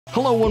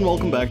Hello and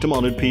welcome back to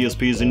Modded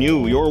PSPs and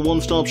You, your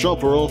one-stop shop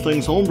for all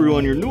things homebrew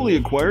on your newly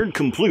acquired,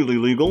 completely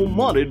legal,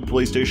 modded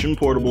PlayStation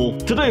Portable.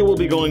 Today we'll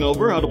be going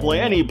over how to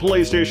play any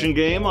PlayStation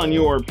game on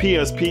your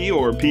PSP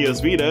or PS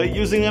Vita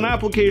using an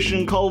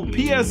application called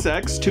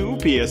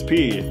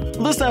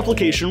PSX2PSP. This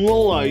application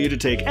will allow you to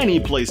take any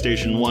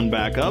PlayStation 1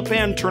 backup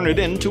and turn it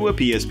into a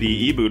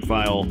PSP Eboot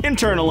file, in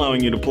turn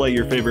allowing you to play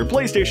your favorite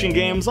PlayStation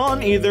games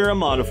on either a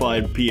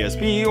modified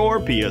PSP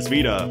or PS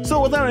Vita.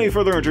 So without any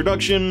further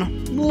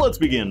introduction, let's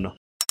begin.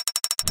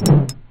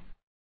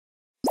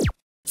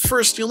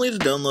 First, you'll need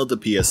to download the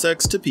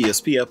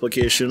PSX2PSP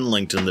application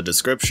linked in the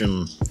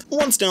description.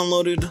 Once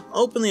downloaded,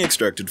 open the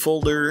extracted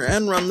folder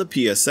and run the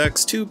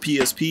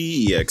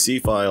PSX2PSP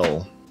exe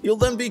file. You'll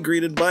then be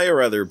greeted by a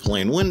rather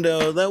plain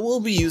window that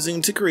we'll be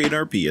using to create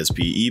our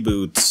PSP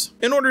Eboots.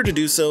 In order to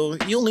do so,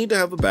 you'll need to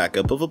have a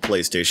backup of a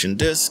PlayStation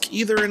disc,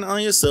 either in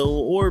ISO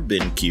or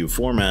BinQ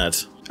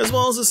format, as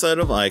well as a set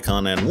of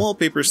icon and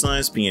wallpaper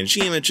sized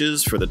PNG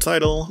images for the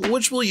title,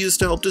 which we'll use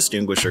to help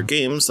distinguish our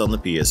games on the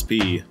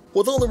PSP.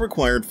 With all the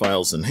required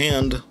files in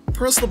hand,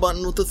 press the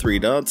button with the 3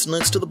 dots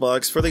next to the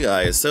box for the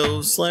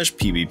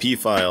ISO/PBP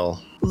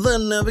file.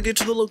 Then navigate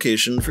to the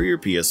location for your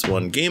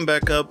PS1 game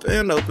backup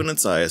and open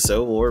its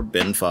ISO or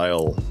bin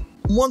file.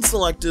 Once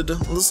selected,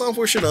 the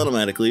software should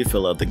automatically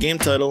fill out the game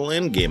title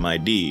and game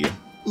ID.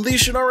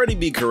 These should already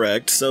be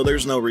correct, so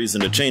there's no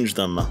reason to change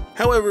them.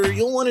 However,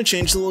 you'll want to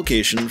change the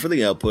location for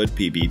the output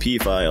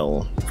PBP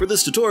file. For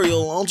this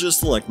tutorial, I'll just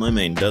select my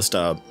main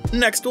desktop.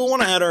 Next, we'll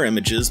want to add our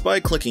images by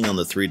clicking on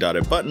the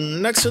 3-dotted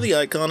button next to the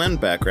icon and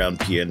background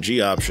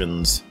PNG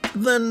options.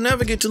 Then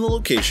navigate to the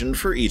location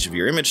for each of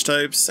your image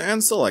types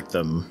and select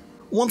them.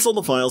 Once all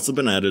the files have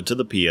been added to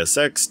the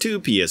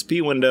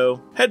PSX2PSP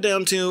window, head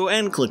down to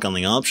and click on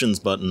the Options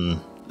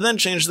button. Then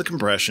change the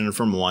compression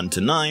from 1 to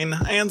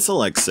 9 and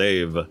select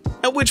Save,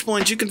 at which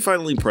point you can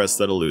finally press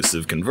that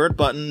elusive Convert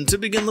button to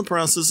begin the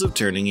process of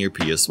turning your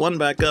PS1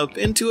 backup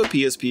into a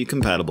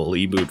PSP-compatible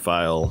Eboot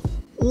file.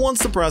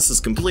 Once the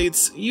process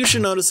completes, you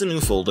should notice a new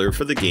folder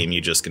for the game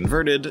you just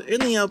converted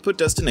in the output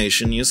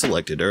destination you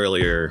selected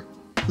earlier.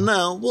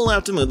 Now, we'll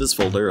have to move this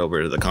folder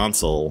over to the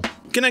console.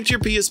 Connect your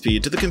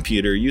PSP to the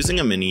computer using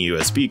a mini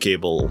USB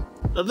cable.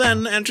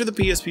 Then enter the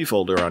PSP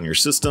folder on your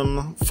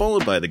system,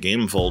 followed by the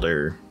game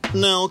folder.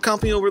 Now,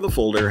 copy over the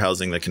folder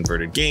housing the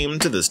converted game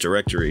to this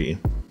directory.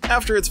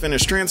 After it's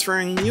finished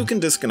transferring, you can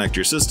disconnect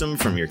your system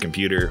from your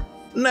computer.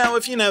 Now,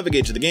 if you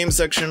navigate to the game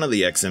section of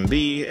the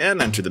XMB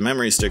and enter the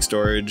memory stick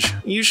storage,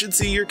 you should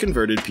see your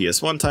converted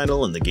PS1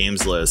 title in the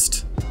games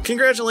list.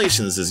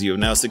 Congratulations, as you have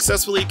now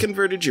successfully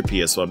converted your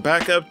PS1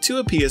 backup to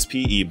a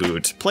PSP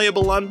Eboot,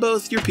 playable on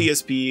both your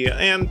PSP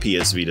and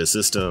PS Vita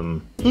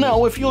system.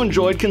 Now, if you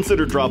enjoyed,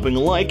 consider dropping a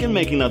like and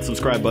making that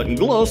subscribe button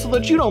glow so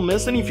that you don't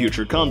miss any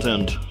future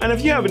content. And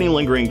if you have any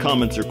lingering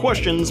comments or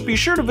questions, be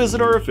sure to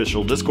visit our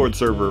official Discord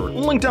server,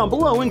 linked down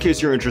below in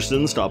case you're interested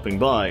in stopping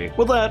by.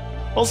 With that,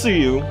 I'll see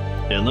you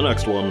in the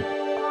next one.